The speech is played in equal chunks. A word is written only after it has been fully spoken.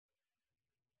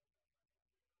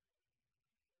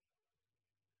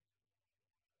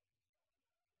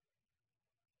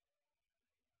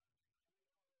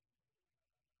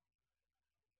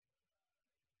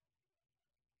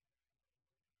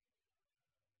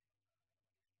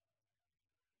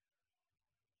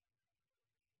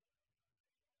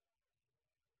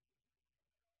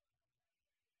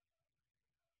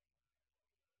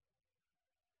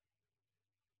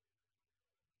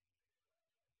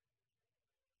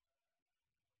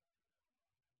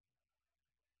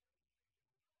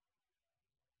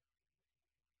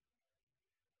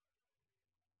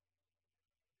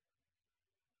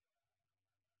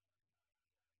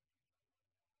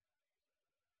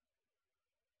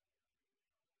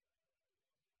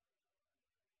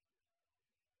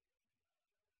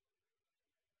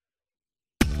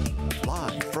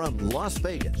from Las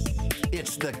Vegas,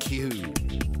 it's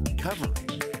theCUBE, covering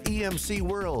EMC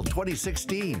World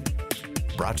 2016.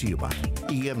 Brought to you by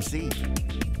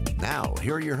EMC. Now,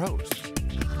 here are your hosts,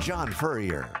 John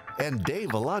Furrier and Dave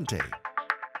Vellante.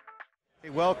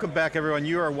 Hey, welcome back everyone.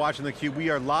 You are watching theCUBE.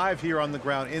 We are live here on the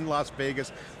ground in Las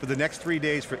Vegas for the next 3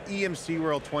 days for EMC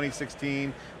World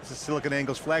 2016. This is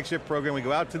SiliconANGLE's flagship program. We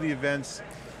go out to the events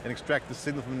and extract the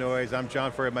signal from noise. I'm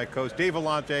John Furrier, my co-host Dave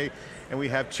Vellante, and we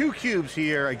have two CUBEs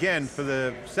here, again, for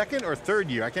the second or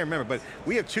third year, I can't remember, but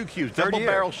we have two CUBEs. Double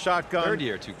barrel shotgun third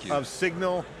year, two CUBEs. Of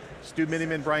signal. Stu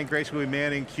Miniman, Brian Grace will be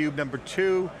manning CUBE number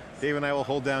 2. Dave and I will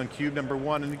hold down CUBE number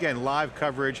 1, and again, live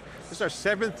coverage. This is our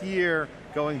 7th year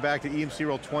going back to EMC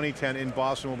World 2010 in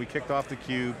Boston when we kicked off the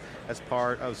CUBE as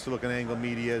part of SiliconANGLE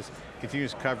Media's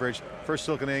continuous coverage. First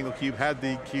SiliconANGLE CUBE had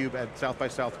the CUBE at South by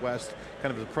Southwest,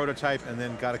 kind of as a prototype, and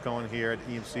then got it going here at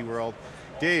EMC World.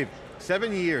 Dave,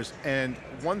 7 years, and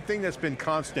one thing that's been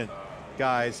constant,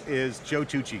 guys, is Joe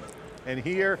Tucci. And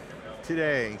here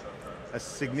today, a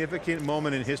significant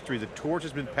moment in history. The torch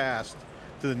has been passed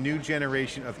to the new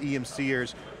generation of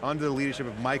EMCers under the leadership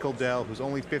of Michael Dell, who's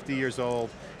only 50 years old,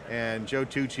 and Joe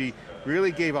Tucci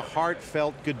really gave a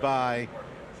heartfelt goodbye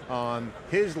on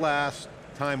his last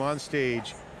time on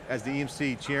stage as the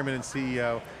EMC chairman and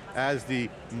CEO, as the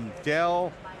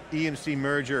Dell-EMC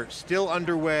merger still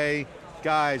underway.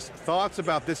 Guys, thoughts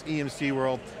about this EMC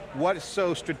world? What is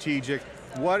so strategic?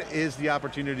 What is the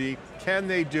opportunity? Can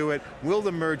they do it? Will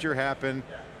the merger happen?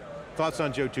 Thoughts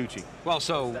on Joe Tucci? Well,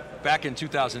 so back in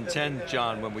 2010,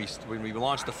 John, when we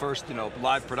launched the first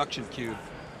live production CUBE,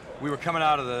 we were coming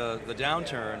out of the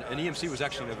downturn, and EMC was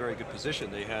actually in a very good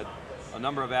position. They had a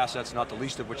number of assets, not the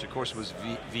least of which, of course, was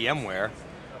VMware.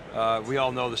 We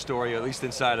all know the story, at least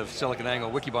inside of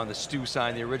SiliconANGLE Wikibon, that Stu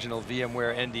signed the original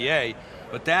VMware NDA,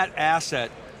 but that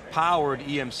asset powered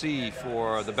EMC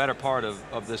for the better part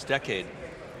of this decade.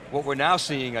 What we're now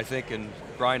seeing, I think, and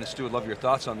Brian and Stu would love your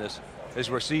thoughts on this, is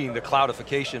we're seeing the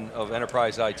cloudification of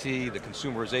enterprise IT, the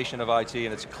consumerization of IT,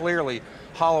 and it's clearly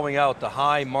hollowing out the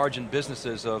high margin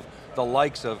businesses of the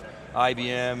likes of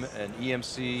IBM and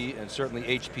EMC and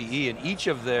certainly HPE, and each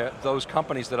of those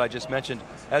companies that I just mentioned,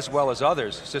 as well as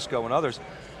others, Cisco and others,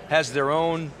 has their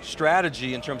own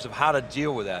strategy in terms of how to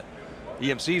deal with that.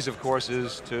 EMC's, of course,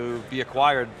 is to be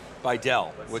acquired by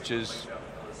Dell, which is,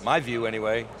 my view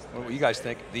anyway, what you guys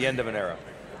think, the end of an era.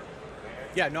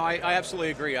 Yeah, no, I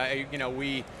absolutely agree.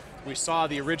 We saw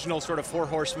the original sort of four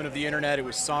horsemen of the internet. It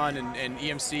was Sun and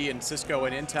EMC and Cisco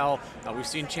and Intel. We've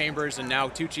seen Chambers and now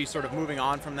Tucci sort of moving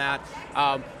on from that.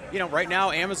 Right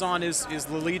now Amazon is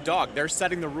the lead dog. They're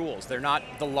setting the rules. They're not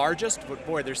the largest, but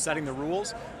boy, they're setting the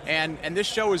rules. And this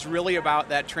show is really about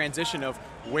that transition of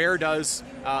where does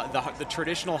the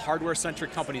traditional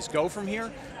hardware-centric companies go from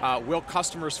here? Will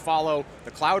customers follow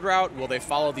the cloud route? Will they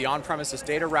follow the on-premises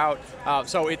data route?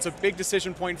 So it's a big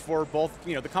decision point for both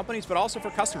the companies, but also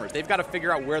for customers. They've got to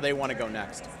figure out where they want to go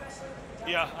next.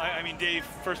 Yeah, I mean, Dave,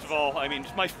 first of all,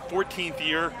 it's my 14th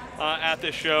year at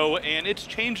this show, and it's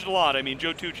changed a lot. I mean,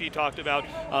 Joe Tucci talked about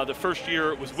the first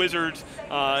year it was Wizards.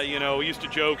 We used to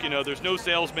joke, there's no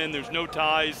salesmen, there's no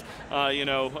ties,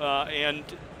 and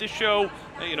this show,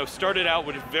 started out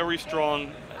with a very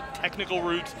strong technical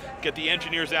roots, get the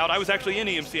engineers out. I was actually in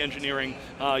EMC engineering,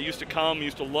 used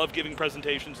to love giving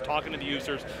presentations, talking to the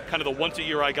users, kind of the once a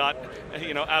year I got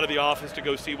out of the office to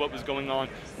go see what was going on.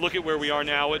 Look at where we are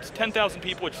now. It's 10,000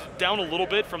 people, it's down a little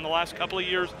bit from the last couple of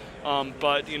years,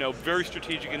 but very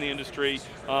strategic in the industry,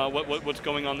 what's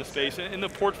going on in the space. In the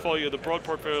portfolio, the broad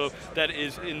portfolio that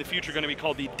is in the future going to be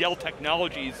called the Dell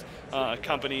Technologies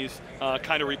companies,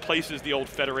 kind of replaces the old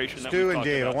federation that we talked about.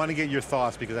 Stu and Dave, I want to get your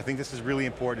thoughts because I think this is really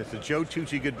important. It's a Joe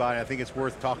Tucci goodbye, and I think it's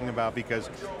worth talking about because,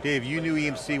 Dave, you knew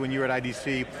EMC when you were at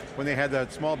IDC, when they had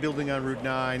that small building on Route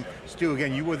 9. Stu,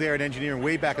 again, you were there at engineering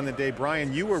way back in the day.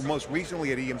 Brian, you were most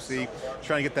recently at EMC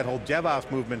trying to get that whole DevOps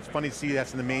movement. It's funny to see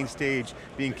that's in the main stage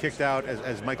being kicked out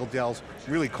as Michael Dell's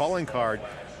really calling card.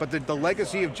 But the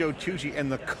legacy of Joe Tucci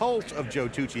and the cult of Joe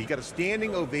Tucci, he got a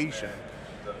standing ovation,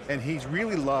 and he's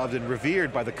really loved and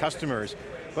revered by the customers,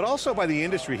 but also by the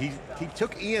industry. He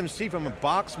took EMC from a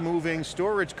box-moving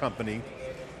storage company,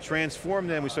 transformed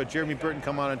them. We saw Jeremy Burton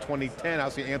come on in 2010,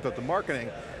 obviously amped up the marketing,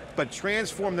 but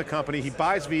transformed the company. He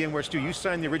buys VMware. Stu, you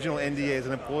signed the original NDA as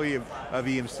an employee of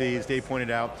EMC, as Dave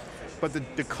pointed out. But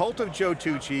the cult of Joe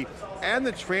Tucci and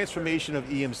the transformation of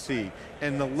EMC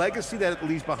and the legacy that it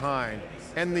leaves behind,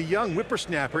 and the young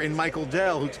whippersnapper in Michael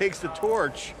Dell who takes the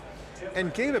torch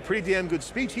and gave a pretty damn good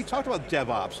speech. He talked about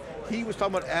DevOps. He was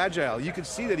talking about Agile. You could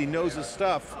see that he knows his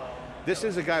stuff. This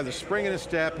is a guy with a spring in his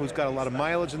step who's got a lot of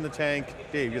mileage in the tank.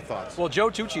 Dave, your thoughts? Well,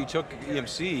 Joe Tucci took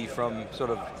EMC from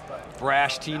sort of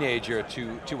brash teenager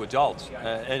to adults.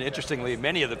 And interestingly,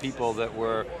 many of the people that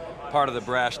were part of the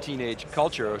brash teenage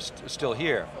culture are still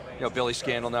here. You know, Billy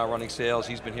Scandal now running sales,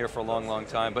 he's been here for a long, long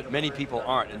time, but many people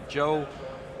aren't. And Joe,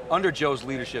 under Joe's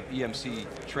leadership, EMC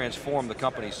transformed the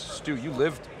company. Stu, you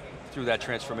lived through that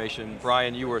transformation.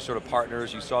 Brian, you were sort of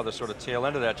partners, you saw the sort of tail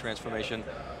end of that transformation.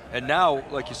 And now,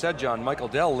 like you said, John, Michael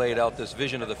Dell laid out this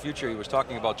vision of the future. He was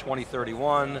talking about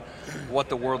 2031, what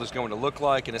the world is going to look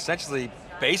like, and essentially,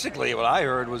 basically what I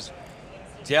heard was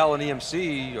Dell and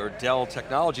EMC, or Dell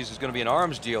Technologies, is going to be an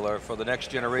arms dealer for the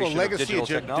next generation of digital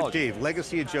technology. Dave,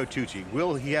 legacy of Joe Tucci.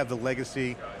 Will he have the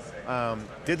legacy?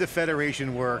 Did the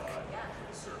Federation work?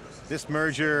 This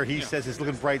merger, he says, is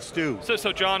looking bright, Stu.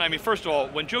 So John, I mean, first of all,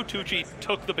 when Joe Tucci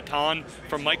took the baton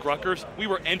from Mike Ruckers, we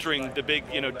were entering the big,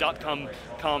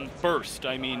 dot-com burst.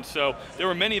 I mean, so there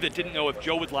were many that didn't know if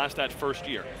Joe would last that first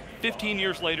year. 15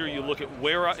 years later, you look at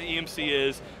where EMC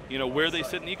is, where they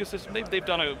sit in the ecosystem, they've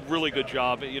done a really good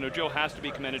job. Joe has to be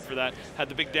commended for that. Had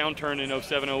the big downturn in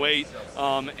 07, 08,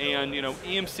 and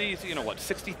EMC's, what,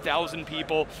 60,000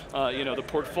 people, the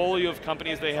portfolio of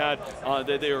companies they had,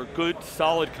 they are a good,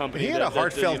 solid company. He had a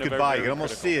heartfelt goodbye. You can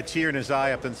almost see a tear in his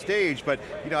eye up on stage, but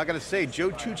I got to say,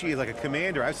 Joe Tucci is like a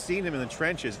commander. I've seen him in the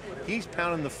trenches. He's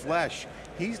pounding the flesh.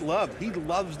 He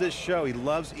loves this show. He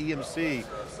loves EMC.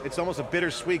 It's almost a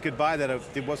bittersweet goodbye that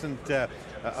it wasn't a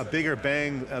bigger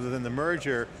bang other than the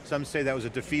merger. Some say that was a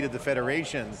defeat of the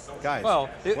Federation. Guys. Well,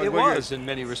 it was in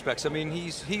many respects. I mean,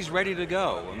 he's ready to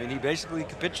go. I mean, he basically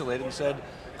capitulated and said,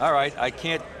 all right, I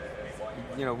can't,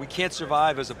 we can't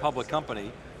survive as a public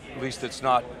company. At least it's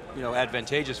not,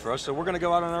 advantageous for us, so we're going to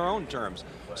go out on our own terms.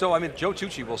 So, I mean, Joe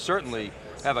Tucci will certainly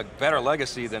have a better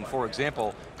legacy than, for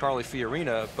example, Carly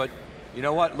Fiorina, but you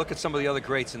know what? Look at some of the other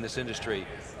greats in this industry.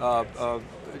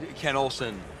 Ken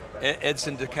Olsen,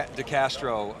 Edson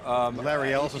DeCastro.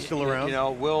 Larry Ellison's still around.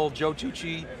 Will Joe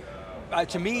Tucci,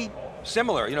 to me,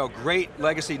 similar. Great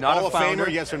legacy, not Hall a founder. Hall of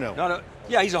Famer, yes or no?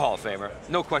 Yeah, he's a Hall of Famer.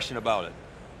 No question about it.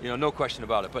 No question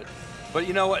about it. But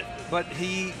you know what? But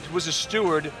he was a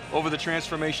steward over the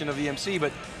transformation of EMC,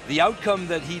 but the outcome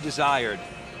that he desired,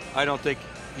 I don't think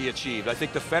he achieved. I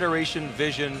think the Federation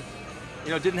vision,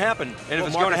 didn't happen. And if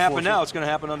it's going to happen now, it's going to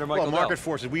happen under Michael Dell. Well, market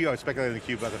forces, we are speculating in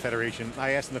theCUBE about the Federation.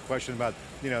 I asked him the question about,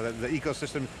 the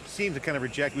ecosystem seemed to kind of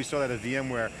reject. We saw that at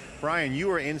VMware. Brian, you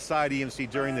were inside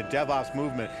EMC during the DevOps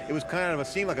movement. It was kind of, it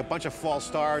seemed like a bunch of false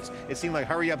starts. It seemed like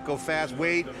hurry up, go fast,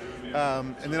 wait.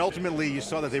 And then ultimately you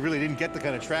saw that they really didn't get the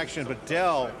kind of traction, but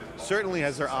Dell certainly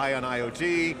has their eye on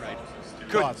IoT. Right.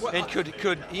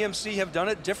 Could EMC have done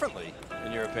it differently,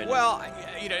 in your opinion? Well,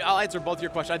 I'll answer both your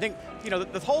questions. I think,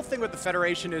 the whole thing with the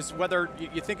Federation is whether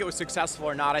you think it was successful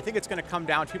or not. I think it's going to come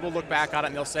down, people look back on it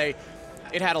and they'll say,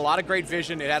 it had a lot of great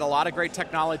vision, it had a lot of great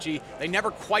technology. They never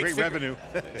quite Great revenue.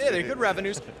 Yeah, they had good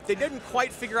revenues. They didn't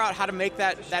quite figure out how to make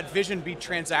that vision be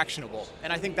transactionable.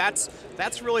 And I think that's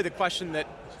really the question that,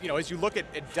 as you look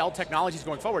at Dell Technologies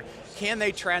going forward, can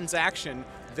they transaction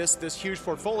this huge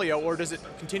portfolio, or does it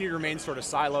continue to remain sort of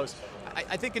silos?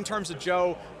 I think in terms of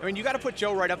Joe, you got to put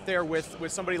Joe right up there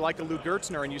with somebody like a Lou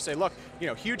Gertzner, and you say, look,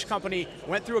 huge company,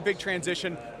 went through a big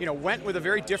transition, went with a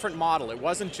very different model. It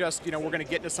wasn't just, we're going to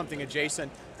get into something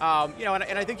adjacent. And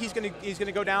I think he's going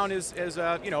to go down as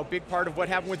a big part of what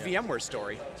happened with VMware's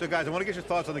story. So guys, I want to get your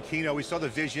thoughts on the keynote. We saw the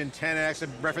vision, 10x,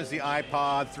 referenced the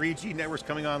iPod, 3G networks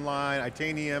coming online,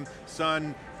 Itanium,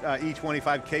 Sun,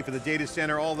 E25K for the data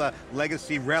center, all the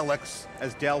legacy relics,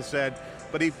 as Dell said.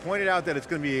 But he pointed out that it's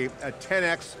going to be a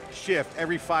 10x shift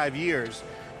every 5 years.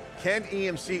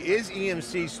 Is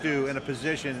EMC, Stu, in a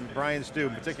position, Brian Stu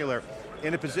in particular,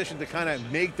 in a position to kind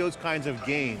of make those kinds of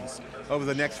gains over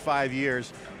the next 5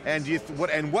 years? And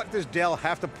what does Dell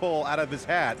have to pull out of his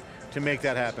hat to make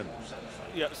that happen?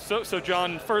 Yeah, so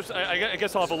John, first, I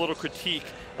guess I'll have a little critique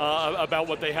about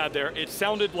what they had there. It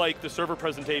sounded like the server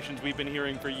presentations we've been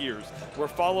hearing for years. We're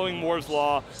following Moore's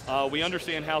Law, we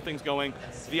understand how things going.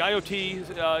 The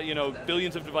IoT,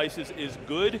 billions of devices is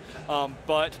good,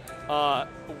 but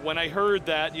when I heard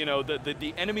that,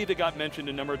 the enemy that got mentioned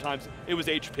a number of times, it was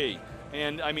HP.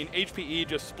 And I mean, HPE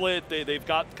just split, they've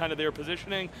got kind of their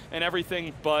positioning and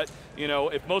everything, but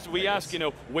if we ask,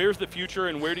 where's the future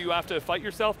and where do you have to fight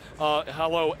yourself?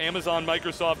 Hello, Amazon,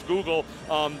 Microsoft, Google,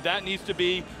 that needs to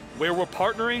be where we're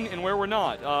partnering and where we're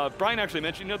not. Brian actually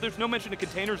mentioned, there's no mention of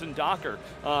containers and Docker,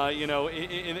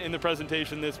 in the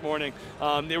presentation this morning.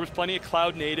 There was plenty of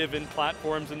cloud native and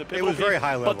platforms in the Pivotal. It was very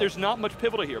high level. But there's not much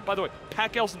Pivotal here. By the way,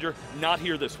 Pat Gelsinger, not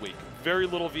here this week. Very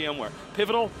little VMware.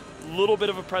 Pivotal, little bit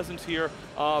of a presence here,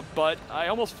 but I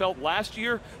almost felt last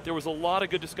year there was a lot of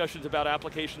good discussions about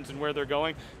applications and where they're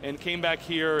going, and came back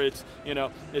here, it's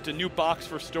a new box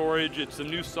for storage, it's some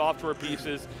new software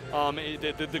pieces. The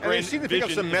and they seem to pick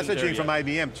up some messaging from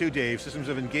IBM too, Dave. Systems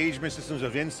of engagement, systems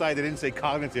of insight. They didn't say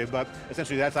cognitive, but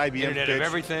essentially that's IBM. Internet of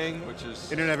everything, which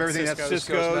is Internet of everything. That's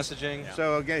Cisco's messaging. Yeah.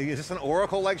 So again, is this an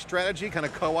Oracle-like strategy, kind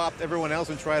of co-opt everyone else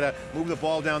and try to move the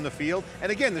ball down the field?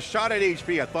 And again, the shot at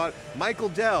HP, I thought Michael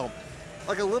Dell,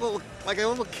 like a little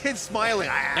kid smiling,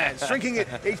 shrinking it.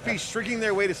 HP shrinking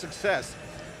their way to success,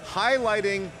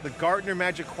 highlighting the Gartner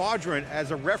Magic Quadrant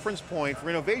as a reference point for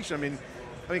innovation.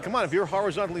 I mean, come on, if you're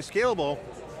horizontally scalable,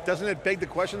 doesn't it beg the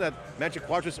question that Magic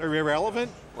Quadrants are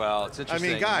irrelevant? Well, it's interesting.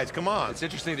 I mean, guys, come on. It's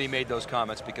interesting that he made those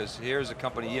comments because here's a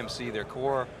company, EMC, their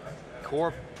core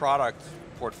product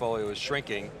portfolio is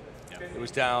shrinking. Yeah. It was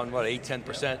down, what,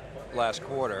 8-10% last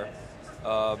quarter.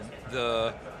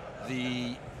 The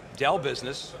Dell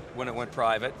business, when it went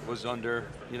private, was under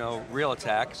real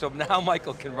attack. So now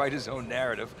Michael can write his own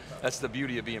narrative. That's the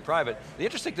beauty of being private. The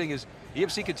interesting thing is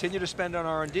EMC continued to spend on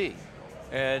R&D.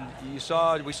 And we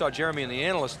saw Jeremy in the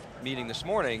analyst meeting this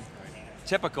morning,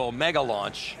 typical mega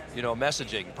launch,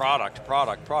 messaging, product.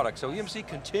 So EMC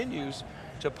continues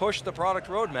to push the product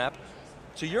roadmap.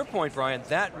 To your point, Brian,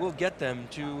 that will get them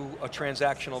to a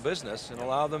transactional business and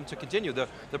allow them to continue.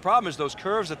 The problem is those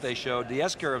curves that they showed, the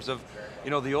S-curves of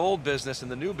the old business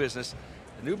and the new business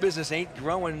ain't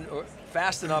growing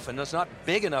fast enough and it's not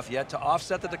big enough yet to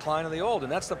offset the decline of the old,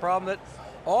 and that's the problem that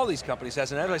all these companies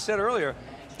has. And as I said earlier,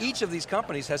 each of these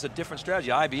companies has a different strategy.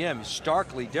 IBM is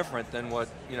starkly different than what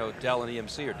Dell and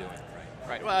EMC are doing.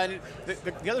 Right. Well, and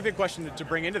the other big question to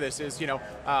bring into this is,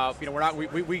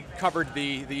 we covered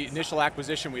the initial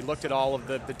acquisition. We looked at all of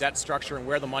the debt structure and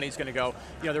where the money's going to go.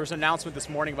 There was an announcement this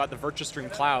morning about the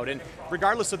Virtustream cloud, and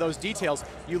regardless of those details,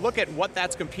 you look at what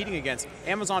that's competing against.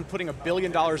 Amazon putting $1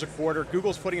 billion a quarter,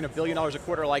 Google's putting in $1 billion a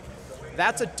quarter. Like,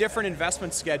 that's a different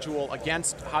investment schedule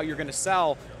against how you're going to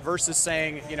sell versus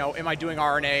saying, am I doing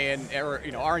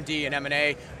R&D and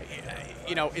M&A?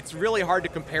 It's really hard to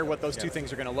compare what those two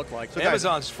things are going to look like. So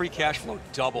Amazon's free cash flow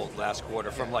doubled last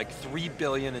quarter from like $3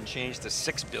 billion and change to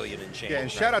 $6 billion and change. Yeah,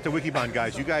 and shout out to Wikibon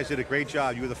guys. You guys did a great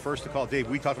job. You were the first to call Dave.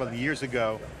 We talked about it years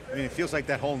ago. It feels like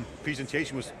that whole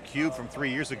presentation was CUBE from 3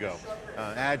 years ago.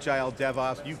 Agile,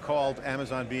 DevOps, you called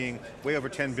Amazon being way over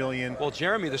 10 billion. Well,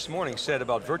 Jeremy this morning said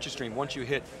about Virtustream, once you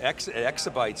hit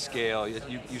exabyte scale,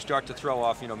 you start to throw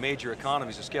off major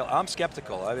economies of scale. I'm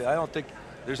skeptical. I don't think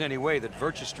there's any way that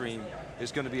Virtustream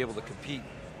is going to be able to compete,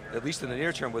 at least in the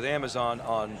near term, with Amazon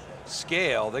on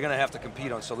scale. They're going to have to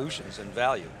compete on solutions and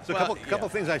value. So a couple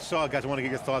things I saw, guys, I want to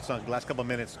get your thoughts on the last couple of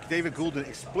minutes. David Goulden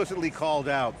explicitly called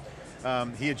out,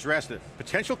 he addressed it.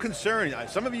 Potential concern,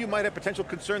 some of you might have potential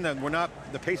concern that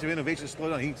the pace of innovation is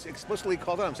slowed down. He explicitly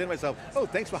called out, I'm saying to myself, oh,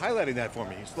 thanks for highlighting that for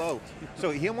me, he's slow.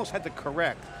 So he almost had to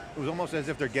correct. It was almost as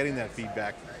if they're getting that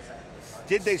feedback.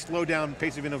 Did they slow down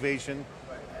pace of innovation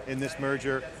in this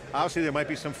merger? Obviously there might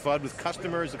be some FUD with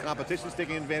customers, the competition's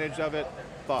taking advantage of it.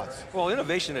 Thoughts? Well,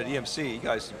 innovation at EMC, you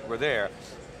guys were there,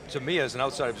 to me as an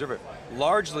outside observer,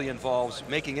 largely involves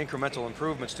making incremental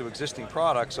improvements to existing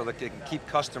products so that they can keep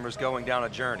customers going down a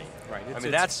journey. Right.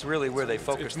 That's really where they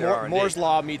focus their R&D. Moore's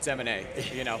Law meets M&A,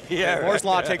 Yeah, Moore's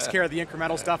Law takes care of the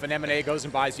incremental stuff and M&A goes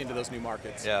and buys you into those new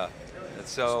markets. Yeah.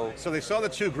 So they saw the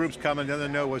two groups coming, the other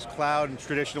no was cloud and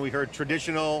traditional. We heard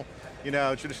traditional,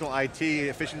 traditional IT,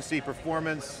 efficiency,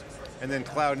 performance, and then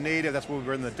cloud native, that's where we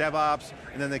were in the DevOps,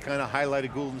 and then they kind of highlighted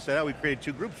Google and said, oh, we created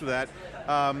two groups for that.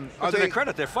 To their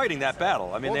credit, they're fighting that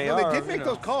battle. They did make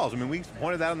those calls. We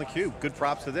pointed that on theCUBE, good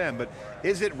props to them, but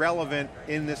is it relevant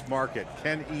in this market?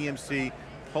 Can EMC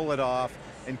pull it off?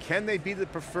 And can they be the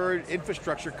preferred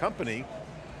infrastructure company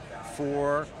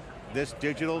for this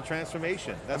digital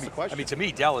transformation? That's the question. To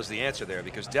me, Dell is the answer there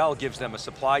because Dell gives them a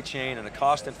supply chain and a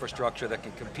cost infrastructure that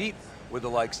can compete with the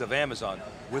likes of Amazon.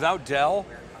 Without Dell,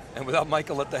 and without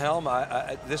Michael at the helm,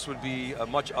 this would be a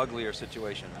much uglier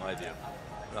situation in my view.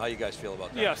 How you guys feel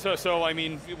about that? Yeah, so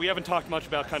we haven't talked much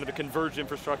about kind of the converged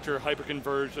infrastructure,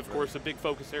 hyper-converged, of course, a big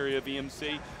focus area of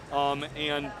EMC,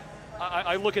 and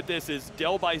I look at this as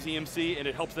Dell buys EMC and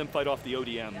it helps them fight off the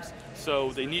ODMs.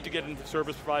 So they need to get into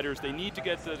service providers, they need to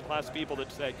get to the class of people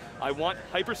that say, I want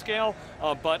hyperscale,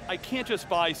 but I can't just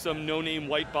buy some no-name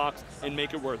white box and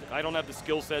make it worth it. I don't have the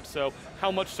skill set, so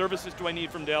how much services do I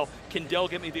need from Dell? Can Dell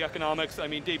get me the economics?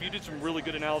 Dave, you did some really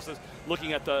good analysis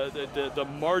looking at the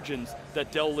margins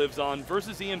that Dell lives on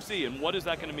versus EMC, and what is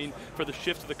that going to mean for the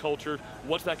shift to the culture?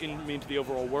 What's that going to mean to the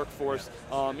overall workforce?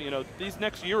 These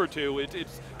next year or two,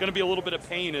 it's going to be a little bit of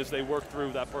pain as they work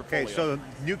through that portfolio. Okay, so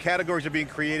new categories are being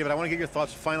created, but I want to get your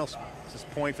thoughts, final this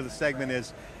point for the segment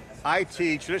is,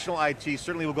 IT, traditional IT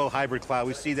certainly will go hybrid cloud.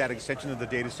 We see that extension of the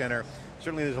data center.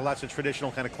 Certainly there's lots of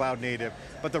traditional kind of cloud native,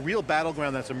 but the real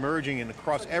battleground that's emerging and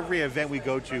across every event we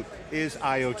go to is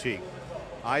IoT.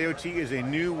 IoT is a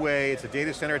new way, it's a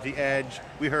data center at the edge.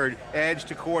 We heard edge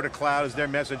to core to cloud is their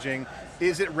messaging.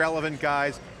 Is it relevant,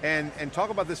 guys? And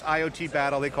talk about this IoT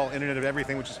battle they call Internet of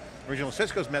Everything, which is original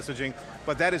Cisco's messaging,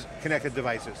 but that is connected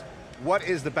devices. What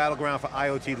is the battleground for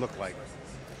IoT look like?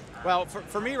 Well,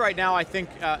 for me right now, I think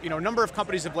a number of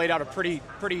companies have laid out a pretty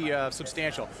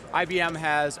substantial. IBM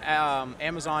has,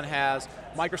 Amazon has,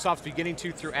 Microsoft's beginning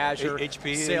to through Azure.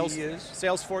 HP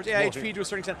Salesforce, yeah, HP to a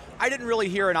certain extent. I didn't really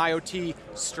hear an IoT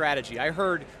strategy. I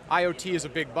heard IoT is a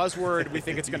big buzzword, we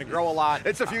think it's going to grow a lot.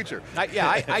 It's the future.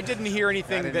 I didn't hear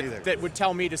anything that would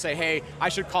tell me to say, hey, I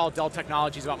should call Dell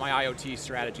Technologies about my IoT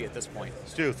strategy at this point.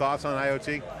 Stu, thoughts on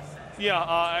IoT? Yeah,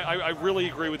 I really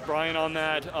agree with Brian on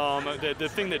that. The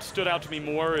thing that stood out to me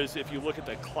more is if you look at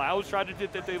the cloud strategy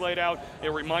that they laid out,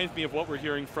 it reminds me of what we're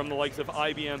hearing from the likes of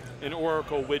IBM and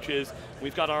Oracle, which is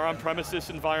we've got our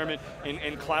on-premises environment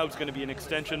and cloud's going to be an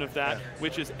extension of that,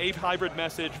 which is a hybrid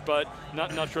message, but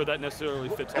not sure that necessarily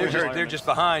fits. They're just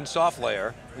behind soft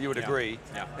layer, you would agree,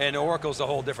 and Oracle's a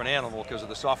whole different animal because of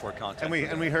the software content.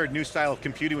 And we heard new style of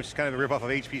computing, which is kind of a ripoff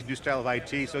of HP's new style of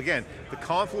IT. So again, the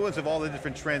confluence of all the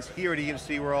different trends here at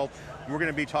EMC World. We're going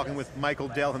to be talking with Michael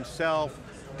Dell himself,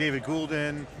 David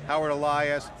Goulden, Howard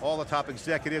Elias, all the top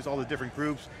executives, all the different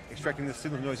groups, extracting the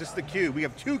signal noise. This is theCUBE. We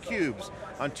have two CUBEs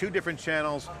on two different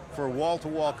channels for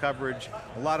wall-to-wall coverage.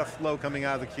 A lot of flow coming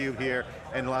out of theCUBE here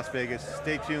in Las Vegas.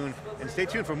 Stay tuned, and stay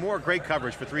tuned for more great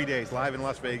coverage for 3 days, live in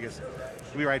Las Vegas.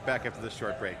 We'll be right back after this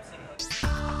short break.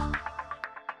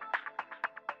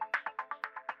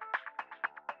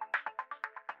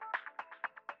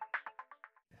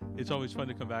 It's always fun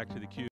to come back to theCUBE.